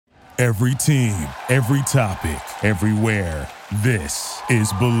Every team, every topic, everywhere. This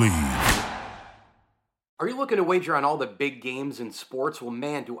is Believe. Are you looking to wager on all the big games in sports? Well,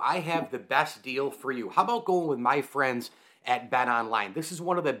 man, do I have the best deal for you. How about going with my friends at BetOnline? This is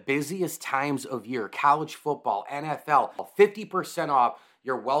one of the busiest times of year. College football, NFL, 50% off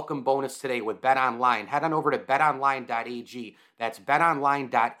your welcome bonus today with BetOnline. Head on over to betonline.ag. That's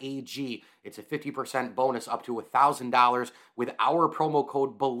betonline.ag. It's a 50% bonus up to $1,000 with our promo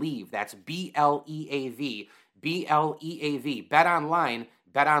code BELIEVE. That's BLEAV. BLEAV. BetOnline.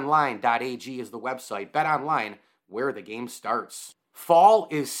 BetOnline.ag is the website. BetOnline, where the game starts. Fall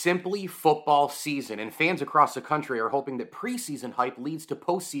is simply football season, and fans across the country are hoping that preseason hype leads to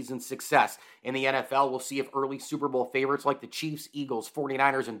postseason success. In the NFL, we'll see if early Super Bowl favorites like the Chiefs, Eagles,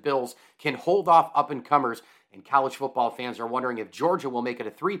 49ers, and Bills can hold off up-and-comers. And college football fans are wondering if Georgia will make it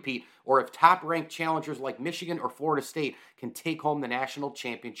a three-peat or if top-ranked challengers like Michigan or Florida State can take home the national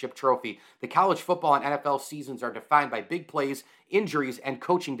championship trophy. The college football and NFL seasons are defined by big plays, injuries, and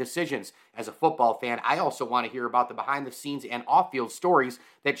coaching decisions. As a football fan, I also want to hear about the behind-the-scenes and off-field stories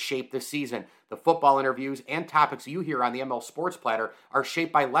that shape the season. The football interviews and topics you hear on the ML Sports Platter are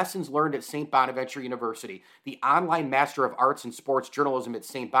shaped by lessons learned at St. Bonaventure University. The online Master of Arts in Sports Journalism at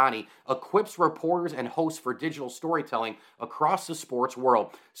St. Bonnie equips reporters and hosts for digital storytelling across the sports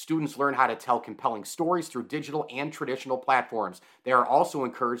world. Students learn how to tell compelling stories through digital and traditional platforms. They are also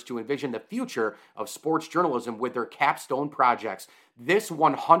encouraged to envision the future of sports journalism with their capstone projects. This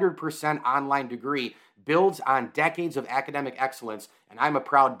 100% online degree builds on decades of academic excellence, and I'm a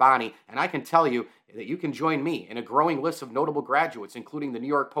proud Bonnie, and I can tell you that you can join me in a growing list of notable graduates, including the New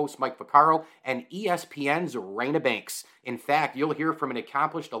York Post's Mike Vaccaro and ESPN's Raina Banks. In fact, you'll hear from an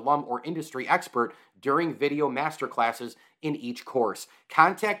accomplished alum or industry expert during video masterclasses in each course.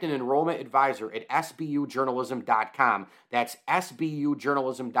 Contact an enrollment advisor at sbujournalism.com. That's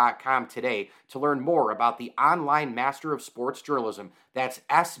sbujournalism.com today to learn more about the online Master of Sports Journalism. That's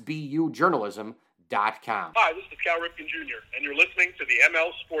sbujournalism.com. Hi, this is Cal Ripken Jr., and you're listening to the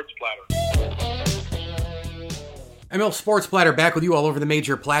ML Sports Platter. ML Sports Platter back with you all over the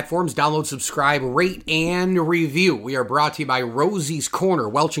major platforms. Download, subscribe, rate, and review. We are brought to you by Rosie's Corner,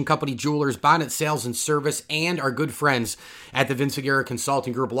 Welch & Company Jewelers, Bonnet Sales and Service, and our good friends at the Vince Aguirre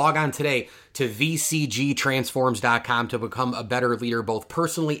Consulting Group. Log on today to vcgtransforms.com to become a better leader both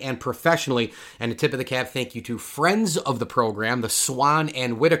personally and professionally. And a tip of the cap thank you to friends of the program, the Swan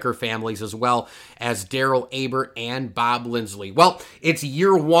and Whitaker families, as well as Daryl Abert and Bob Lindsley. Well, it's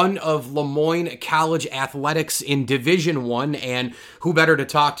year one of Moyne College athletics in Division I, and who better to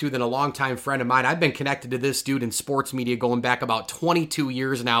talk to than a longtime friend of mine? I've been connected to this dude in sports media going back about 22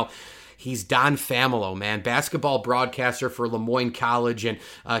 years now. He's Don Familo, man, basketball broadcaster for Moyne College, and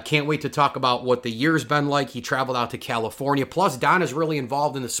can't wait to talk about what the year's been like. He traveled out to California. Plus, Don is really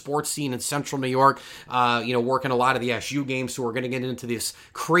involved in the sports scene in Central New York, working a lot of the SU games, so we're going to get into this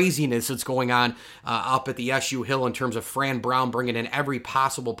craziness that's going on up at the SU Hill in terms of Fran Brown bringing in every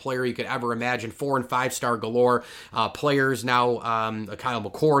possible player you could ever imagine, 4- and 5-star galore. Players now, Kyle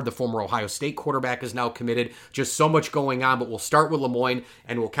McCord, the former Ohio State quarterback, is now committed. Just so much going on, but we'll start with Moyne,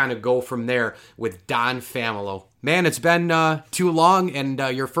 and we'll kind of go from there with Don Familo. Man, it's been too long, and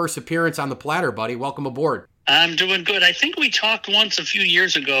your first appearance on the platter, buddy. Welcome aboard. I'm doing good. I think we talked once a few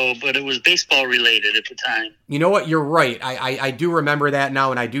years ago, but it was baseball related at the time. You know what? You're right. I do remember that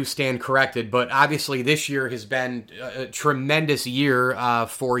now, and I do stand corrected. But obviously, this year has been a tremendous year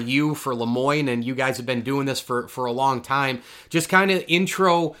for you, for Moyne, and you guys have been doing this for a long time. Just kind of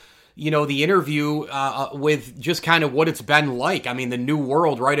intro the interview with just kind of what it's been like. I mean, the new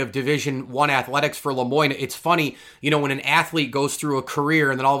world, right, of Division I athletics for Moyne. It's funny, when an athlete goes through a career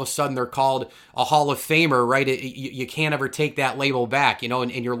and then all of a sudden they're called a Hall of Famer, right? You can't ever take that label back,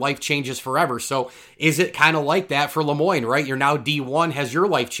 and your life changes forever. So is it kind of like that for Moyne, right? You're now D1. Has your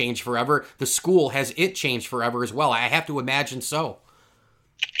life changed forever? The school, has it changed forever as well? I have to imagine so.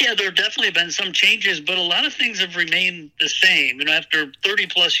 Yeah, there have definitely been some changes, but a lot of things have remained the same. After 30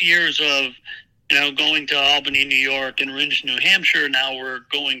 plus years of, going to Albany, New York, and Rindge, New Hampshire, now we're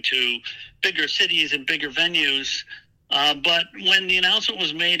going to bigger cities and bigger venues. But when the announcement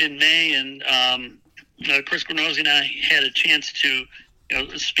was made in May, and Chris Granozzi and I had a chance to,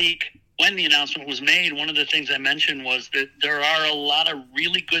 speak when the announcement was made, one of the things I mentioned was that there are a lot of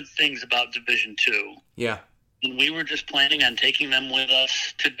really good things about Division II. Yeah. And we were just planning on taking them with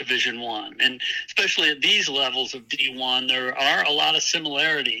us to Division I. And especially at these levels of D1, there are a lot of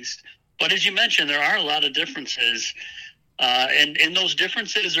similarities. But as you mentioned, there are a lot of differences. And those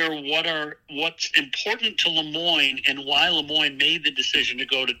differences are what's important to Moyne and why Moyne made the decision to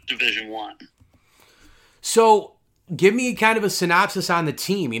go to Division I. So give me kind of a synopsis on the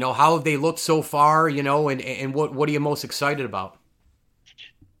team. How have they looked so far, and what are you most excited about?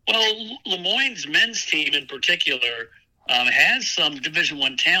 Well, Lemoyne's men's team in particular has some Division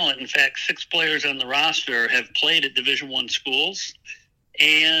I talent. In fact, 6 players on the roster have played at Division I schools.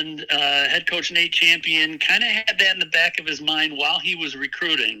 And head coach Nate Champion kind of had that in the back of his mind while he was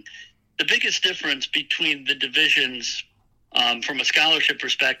recruiting. The biggest difference between the divisions from a scholarship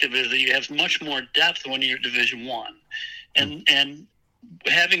perspective is that you have much more depth when you're at Division I. And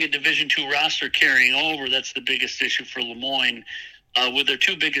having a Division II roster carrying over, that's the biggest issue for Lemoyne. With their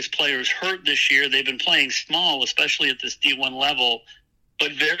 2 biggest players hurt this year, they've been playing small, especially at this D1 level,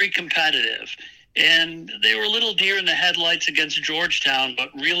 but very competitive. And they were a little deer in the headlights against Georgetown, but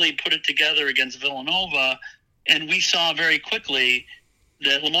really put it together against Villanova. And we saw very quickly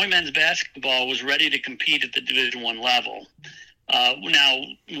that Lemoyne men's basketball was ready to compete at the Division I level. Now,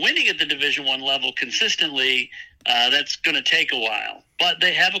 winning at the Division I level consistently, that's going to take a while. But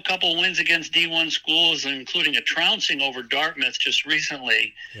they have a couple wins against D1 schools, including a trouncing over Dartmouth just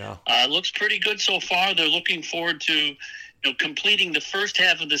recently. Yeah. Looks pretty good so far. They're looking forward to completing the first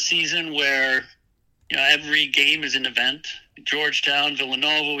half of the season where every game is an event. Georgetown,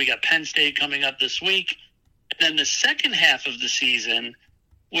 Villanova, we got Penn State coming up this week. And then the second half of the season,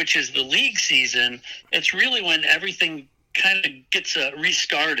 which is the league season, it's really when everything kind of gets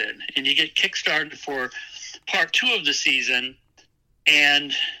restarted and you get kickstarted for part 2 of the season.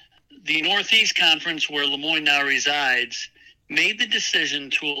 And the Northeast Conference, where Lemoyne now resides, made the decision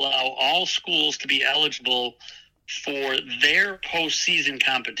to allow all schools to be eligible for their postseason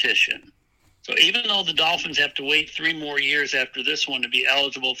competition. So even though the Dolphins have to wait 3 more years after this one to be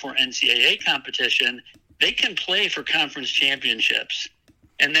eligible for NCAA competition, they can play for conference championships.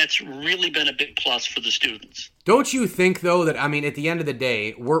 And that's really been a big plus for the students. Don't you think, though, that, at the end of the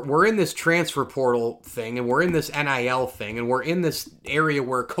day, we're in this transfer portal thing, and we're in this NIL thing, and we're in this area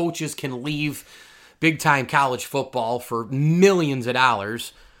where coaches can leave big-time college football for millions of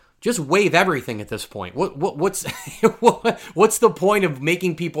dollars. Just waive everything at this point. What's what's the point of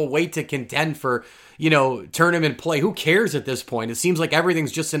making people wait to contend for, tournament play? Who cares at this point? It seems like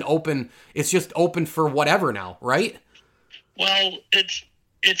everything's just it's just open for whatever now, right? Well,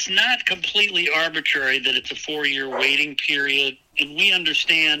 it's not completely arbitrary that it's a 4-year waiting period, and we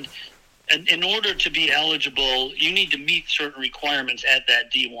understand in order to be eligible, you need to meet certain requirements at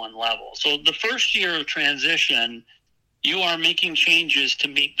that D1 level. So the first year of transition, you are making changes to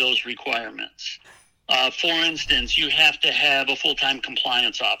meet those requirements. For instance, you have to have a full-time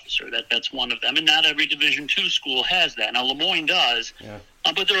compliance officer. That's one of them, and not every Division II school has that. Now, Lemoyne does,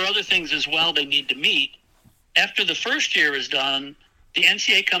 but there are other things as well they need to meet. After the first year is done, the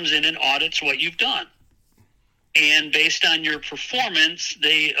NCAA comes in and audits what you've done. And based on your performance,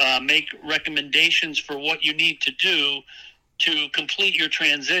 they make recommendations for what you need to do to complete your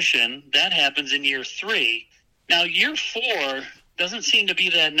transition. That happens in year 3. Now, year 4 doesn't seem to be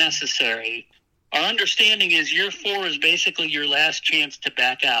that necessary. Our understanding is year 4 is basically your last chance to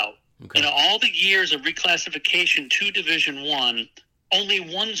back out. Okay. In all the years of reclassification to Division I, only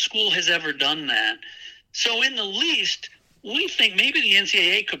 1 school has ever done that. So in the least, we think maybe the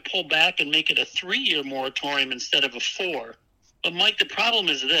NCAA could pull back and make it a 3-year moratorium instead of a 4. But, Mike, the problem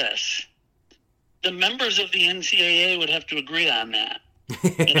is this. The members of the NCAA would have to agree on that.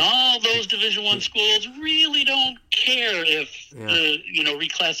 And all those Division I schools really don't care if the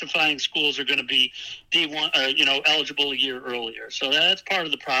reclassifying schools are going to be D1 eligible a year earlier. So that's part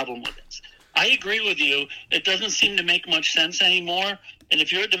of the problem with this. I agree with you. It doesn't seem to make much sense anymore. And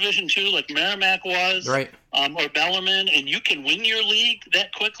if you're at Division II like Merrimack was, right, or Bellarmine, and you can win your league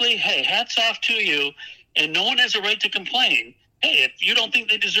that quickly, hey, hats off to you. And no one has a right to complain. Hey, if you don't think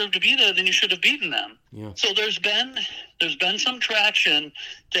they deserve to be there, then you should have beaten them. Yeah. So there's been some traction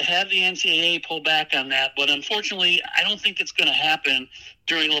to have the NCAA pull back on that, but unfortunately, I don't think it's going to happen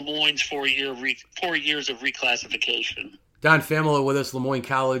during Lemoyne's 4 years of reclassification. Don Familo with us, Moyne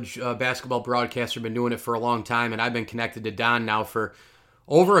College basketball broadcaster, been doing it for a long time, and I've been connected to Don now for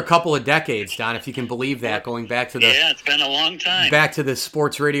over a couple of decades, Don, if you can believe that, going back to it's been a long time. Back to the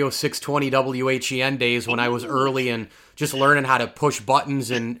Sports Radio 620 WHEN days when I was early and just learning how to push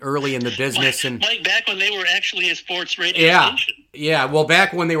buttons and early in the business. Mike, back when they were actually a sports radio station. Yeah, well,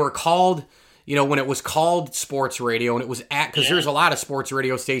 back when they were called, when it was called sports radio, and it was because there's a lot of sports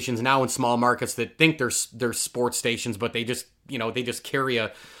radio stations now in small markets that think they're sports stations, but they just carry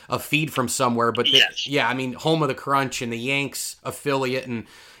a a feed from somewhere. But yes. yeah, I mean, home of the Crunch and the Yanks affiliate and,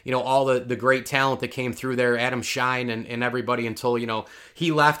 you know, all the great talent that came through there, Adam Shine and everybody until, you know,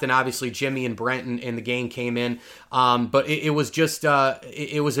 he left, and obviously Jimmy and Brent and the gang came in. But it was just,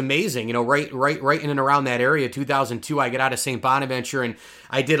 it was amazing, you know, right in and around that area. 2002, I get out of St. Bonaventure, and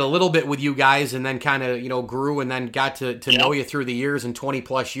I did a little bit with you guys, and then kind of, you know, grew and then got to know you through the years, and 20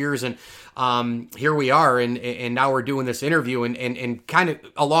 plus years. And here we are, and now we're doing this interview, and kind of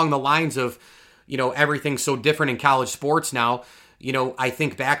along the lines of, you know, everything's so different in college sports now. You know, I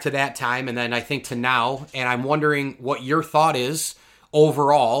think back to that time, and then I think to now, and I'm wondering what your thought is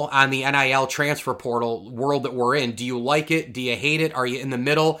overall on the NIL transfer portal world that we're in. Do you like it? Do you hate it? Are you in the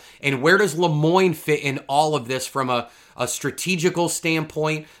middle? And where does Lemoyne fit in all of this from a strategical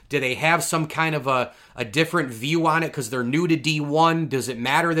standpoint? Do they have some kind of a different view on it because they're new to D1? Does it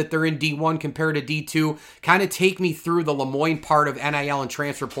matter that they're in D1 compared to D2? Kind of take me through the Lemoyne part of NIL and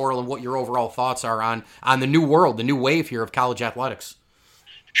transfer portal and what your overall thoughts are on the new world, the new wave here of college athletics.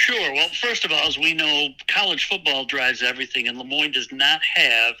 Sure. Well, first of all, as we know, college football drives everything, and Lemoyne does not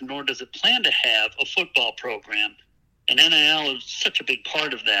have, nor does it plan to have, a football program. And NIL is such a big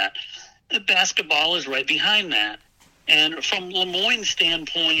part of that. The basketball is right behind that. And from Lemoyne's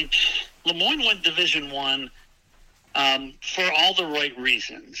standpoint, Lemoyne went Division I for all the right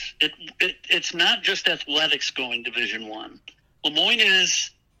reasons. It's not just athletics going Division I. Lemoyne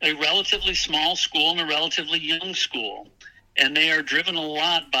is a relatively small school and a relatively young school, and they are driven a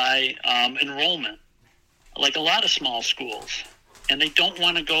lot by enrollment, like a lot of small schools. And they don't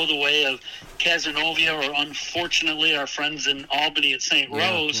want to go the way of Casanova or, unfortunately, our friends in Albany at St.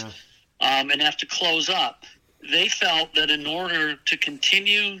 Rose and have to close up. They felt that in order to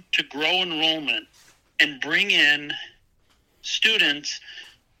continue to grow enrollment and bring in students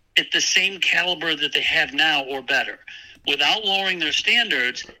at the same caliber that they have now or better, without lowering their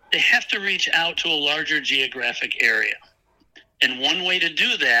standards, they have to reach out to a larger geographic area. And one way to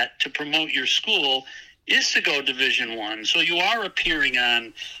do that, to promote your school, is to go Division I. So you are appearing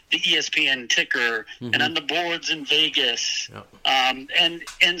on the ESPN ticker and on the boards in Vegas. Yep.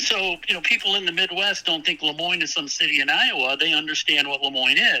 And so, you know, people in the Midwest don't think Lemoyne is some city in Iowa. They understand what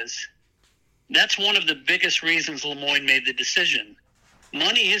Lemoyne is. That's one of the biggest reasons Lemoyne made the decision.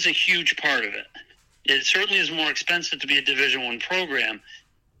 Money is a huge part of it. It certainly is more expensive to be a Division I program.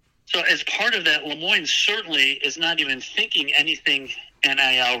 So as part of that, Lemoyne certainly is not even thinking anything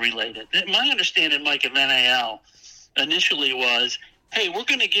NIL related. My understanding, Mike, of NIL initially was, hey, we're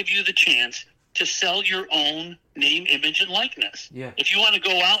going to give you the chance to sell your own name, image, and likeness. Yeah. If you want to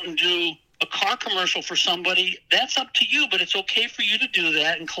go out and do a car commercial for somebody, that's up to you, but it's okay for you to do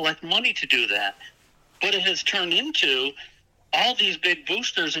that and collect money to do that. But it has turned into all these big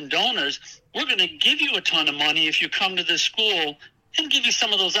boosters and donors. We're going to give you a ton of money if you come to this school and give you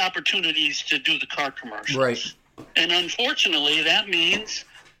some of those opportunities to do the car commercials. Right. And unfortunately, that means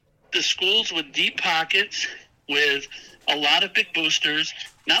the schools with deep pockets, with a lot of big boosters,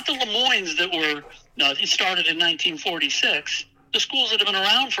 not the Lemoynes that were, it started in 1946, the schools that have been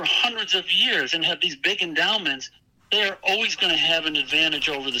around for hundreds of years and have these big endowments, they're always going to have an advantage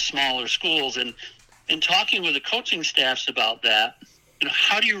over the smaller schools. And in talking with the coaching staffs about that, you know,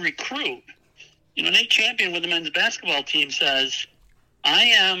 how do you recruit? You know, Nate Champion with the men's basketball team says, I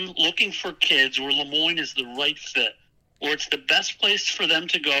am looking for kids where Lemoyne is the right fit, or it's the best place for them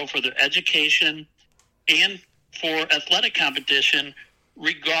to go for their education and for athletic competition,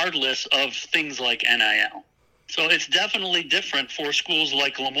 regardless of things like NIL. So it's definitely different for schools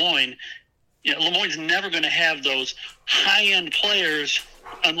like Lemoyne. You know, Lemoyne's never going to have those high-end players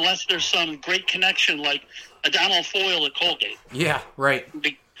unless there's some great connection like Adonal Foyle at Colgate. Yeah, right.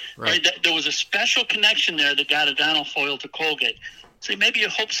 Right. There was a special connection there that got Adonal Foyle to Colgate. So maybe you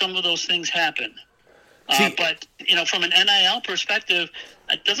hope some of those things happen. But, you know, from an NIL perspective,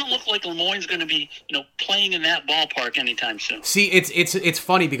 it doesn't look like Lemoyne's going to be, you know, playing in that ballpark anytime soon. See, it's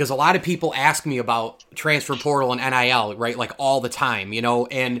funny because a lot of people ask me about transfer portal and NIL, right, like all the time, you know,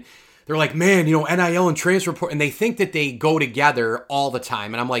 and they're like, man, you know, NIL and transfer portal, and they think that they go together all the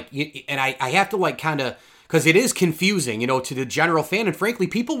time. And I'm like, and I have to like kind of, because it is confusing, you know, to the general fan. And frankly,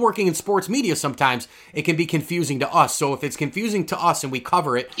 people working in sports media, sometimes it can be confusing to us. So if it's confusing to us and we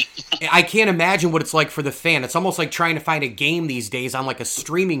cover it, I can't imagine what it's like for the fan. It's almost like trying to find a game these days on like a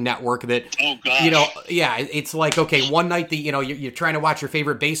streaming network that, you know, yeah, it's like, okay, one night you're trying to watch your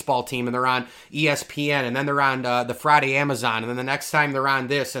favorite baseball team and they're on ESPN, and then they're on the Friday Amazon, and then the next time they're on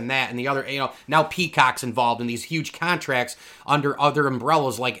this and that and the other, you know, now Peacock's involved in these huge contracts under other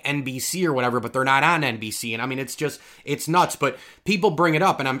umbrellas like NBC or whatever, but they're not on NBC. And I mean, it's nuts, but people bring it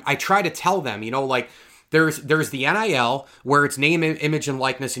up, and I try to tell them, you know, like, There's the NIL where it's name, image, and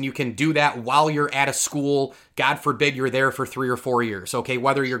likeness, and you can do that while you're at a school. God forbid you're there for 3 or 4 years. Okay,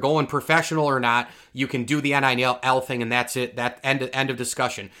 whether you're going professional or not, you can do the NIL thing, and that's it. That end of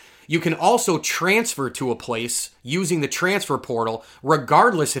discussion. You can also transfer to a place using the transfer portal,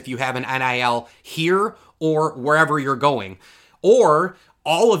 regardless if you have an NIL here or wherever you're going. Or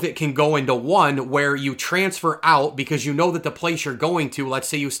all of it can go into one where you transfer out because you know that the place you're going to, let's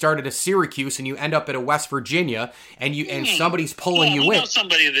say you started at Syracuse and you end up at a West Virginia and somebody's pulling you in. Know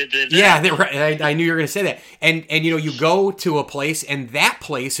somebody that did that. Yeah, I knew you were going to say that. And you go to a place and that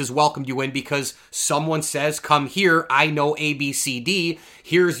place has welcomed you in because someone says, come here, I know ABCD.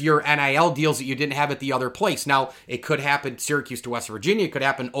 Here's your NIL deals that you didn't have at the other place. Now, it could happen Syracuse to West Virginia. It could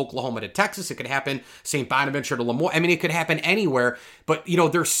happen Oklahoma to Texas. It could happen St. Bonaventure to Lemoyne. I mean, it could happen anywhere. But,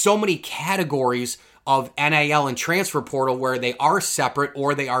 there's so many categories of NIL and transfer portal where they are separate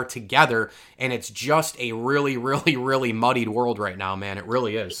or they are together. And it's just a really, really, really muddied world right now, man. It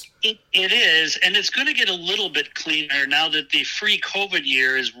really is. It is. And it's going to get a little bit cleaner now that the free COVID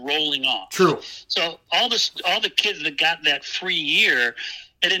year is rolling off. True. So all the kids that got that free year,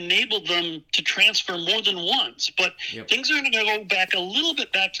 it enabled them to transfer more than once. But things are going to go back a little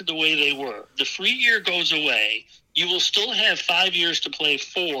bit back to the way they were. The free year goes away. You will still have 5 years to play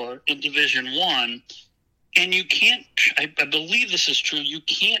for in Division I, and you can't, I believe this is true, you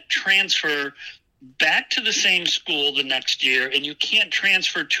can't transfer back to the same school the next year, and you can't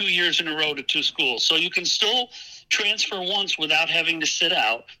transfer 2 years in a row to two schools. So you can still transfer once without having to sit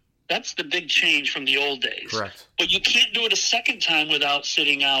out. That's the big change from the old days. Correct. But you can't do it a second time without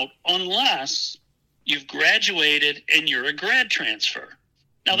sitting out unless you've graduated and you're a grad transfer.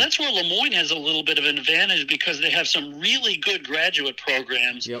 Now, that's where Lemoyne has a little bit of an advantage because they have some really good graduate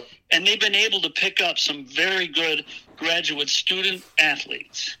programs, and they've been able to pick up some very good graduate student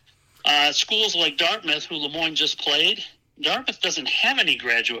athletes. Schools like Dartmouth, who Lemoyne just played, Dartmouth doesn't have any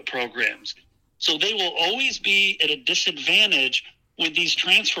graduate programs. So they will always be at a disadvantage with these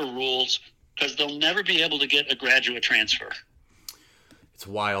transfer rules because they'll never be able to get a graduate transfer. It's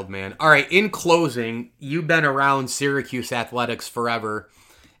wild, man. All right, in closing, you've been around Syracuse athletics forever.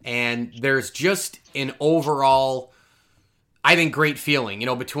 And there's just an overall, I think, great feeling,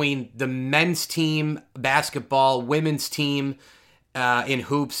 between the men's team, basketball, women's team in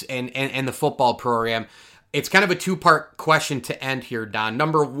hoops, and the football program. It's kind of a two-part question to end here, Don.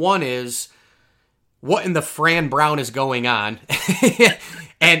 Number one is, what in the Fran Brown is going on?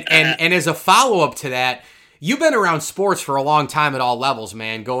 and as a follow-up to that, you've been around sports for a long time at all levels,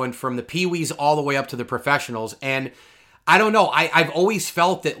 man, going from the peewees all the way up to the professionals. And I don't know. I've always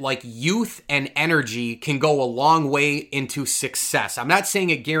felt that youth and energy can go a long way into success. I'm not saying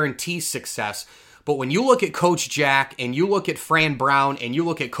it guarantees success, but when you look at Coach Jack and you look at Fran Brown and you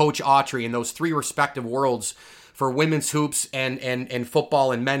look at Coach Autry in those three respective worlds for women's hoops and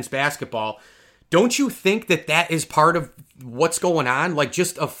football and men's basketball, don't you think that is part of what's going on?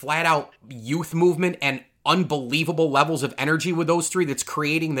 Just a flat out youth movement and unbelievable levels of energy with those three that's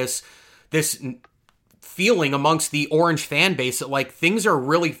creating this feeling amongst the Orange fan base that things are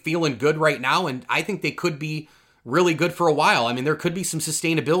really feeling good right now, and I think they could be really good for a while. I mean, there could be some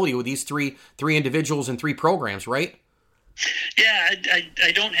sustainability with these three individuals and three programs, right? Yeah,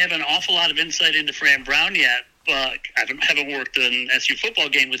 I don't have an awful lot of insight into Fran Brown yet. I haven't worked an SU football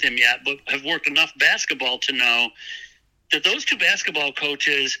game with him yet, but have worked enough basketball to know that those two basketball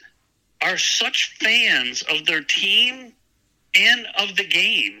coaches are such fans of their team and of the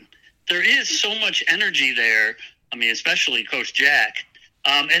game. There is so much energy there. I mean, especially Coach Jack.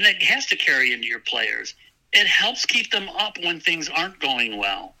 And it has to carry into your players. It helps keep them up when things aren't going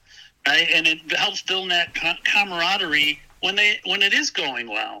well, right? And it helps build that camaraderie when it is going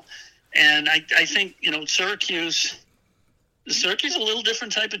well. And I think, Syracuse is a little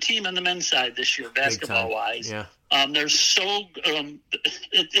different type of team on the men's side this year, basketball-wise. Yeah. They're so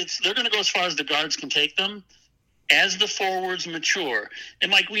they're going to go as far as the guards can take them as the forwards mature.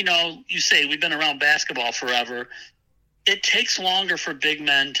 And Mike, we know, you say we've been around basketball forever. It takes longer for big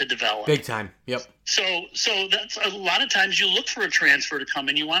men to develop. Big time. Yep. So that's a lot of times you look for a transfer to come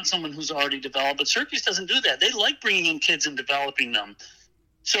in. You want someone who's already developed, but Syracuse doesn't do that. They like bringing in kids and developing them.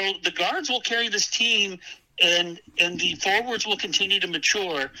 So the guards will carry this team, and the forwards will continue to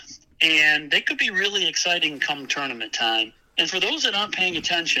mature, and they could be really exciting come tournament time. And for those that aren't paying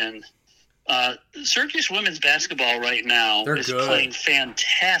attention, Syracuse women's basketball right now is playing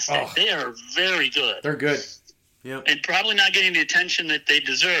fantastic. Oh. They are very good. They're good. Yep. And probably not getting the attention that they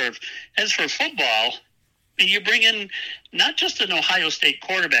deserve. As for football, you bring in not just an Ohio State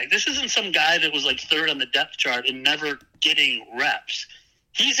quarterback. This isn't some guy that was third on the depth chart and never getting reps.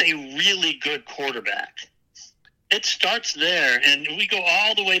 he's a really good quarterback. It starts there, and we go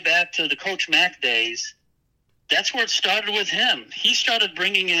all the way back to the Coach Mack days. That's where it started with him. He started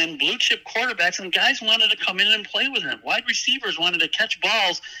bringing in blue-chip quarterbacks, and guys wanted to come in and play with him. Wide receivers wanted to catch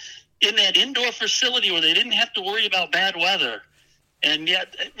balls in that indoor facility where they didn't have to worry about bad weather. And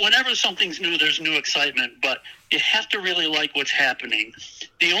yet, whenever something's new, there's new excitement, but you have to really like what's happening.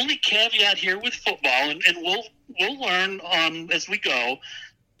 The only caveat here with football, and we'll learn as we go,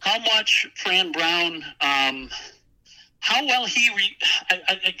 how much Fran Brown, how well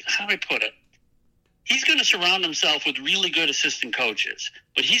how do I put it? He's going to surround himself with really good assistant coaches,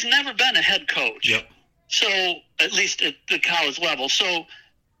 but he's never been a head coach. Yep. So, at least at the college level. So,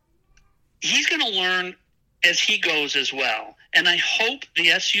 he's going to learn as he goes as well. And I hope the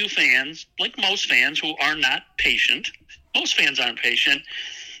SU fans, like most fans who are not patient, most fans aren't patient,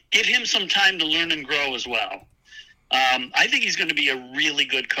 give him some time to learn and grow as well. I think he's going to be a really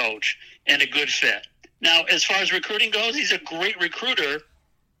good coach and a good fit. Now, as far as recruiting goes, he's a great recruiter,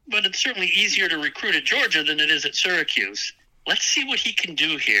 but it's certainly easier to recruit at Georgia than it is at Syracuse. Let's see what he can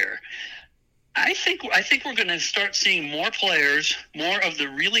do here. I think we're going to start seeing more players, more of the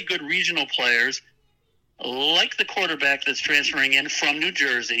really good regional players, like the quarterback that's transferring in from New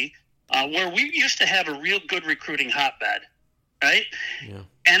Jersey, where we used to have a real good recruiting hotbed, right? Yeah.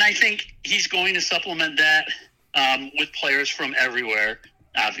 And I think he's going to supplement that with players from everywhere,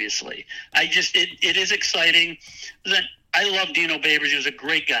 obviously. It is exciting. I love Dino Babers. He was a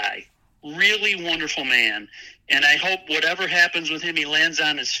great guy, really wonderful man. And I hope whatever happens with him, he lands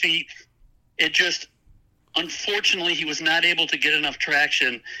on his feet. Unfortunately, he was not able to get enough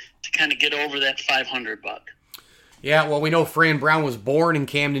traction to kind of get over that $500 buck. Yeah, well, we know Fran Brown was born in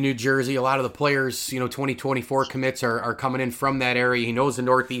Camden, New Jersey. A lot of the players, 2024 commits are coming in from that area. He knows the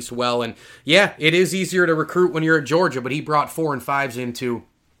Northeast well. And, yeah, it is easier to recruit when you're at Georgia, but he brought 4 and 5s into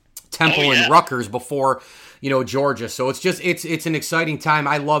Temple and Rutgers before, Georgia. So it's an exciting time.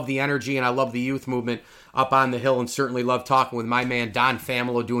 I love the energy and I love the youth movement up on the Hill, and certainly love talking with my man Don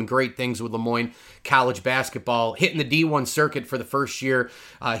Familo, doing great things with Moyne College basketball, hitting the D1 circuit for the first year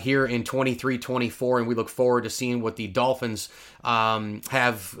here in 23-24, and we look forward to seeing what the Dolphins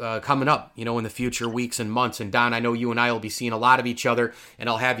have coming up, in the future weeks and months. And Don, I know you and I will be seeing a lot of each other, and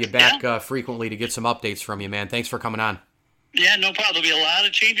I'll have you back frequently to get some updates from you, man. Thanks for coming on. Yeah, no problem. There'll be a lot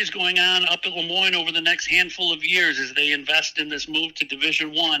of changes going on up at Lemoyne over the next handful of years as they invest in this move to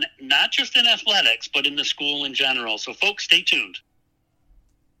Division I, not just in athletics, but in the school in general. So, folks, stay tuned.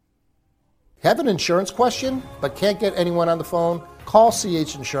 Have an insurance question but can't get anyone on the phone? Call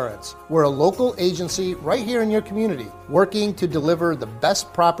CH Insurance. We're a local agency right here in your community, working to deliver the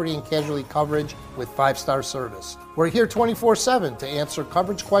best property and casualty coverage with 5-star service. We're here 24/7 to answer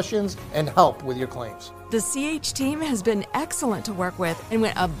coverage questions and help with your claims. The CH team has been excellent to work with and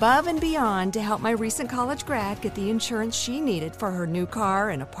went above and beyond to help my recent college grad get the insurance she needed for her new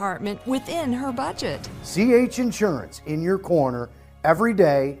car and apartment within her budget. CH Insurance, in your corner, every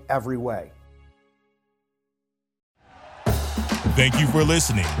day, every way. Thank you for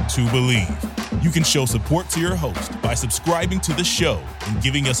listening to Believe. You can show support to your host by subscribing to the show and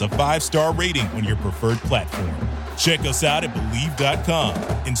giving us a 5-star rating on your preferred platform. Check us out at Believe.com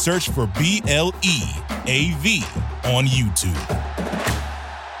and search for BLEAV on YouTube.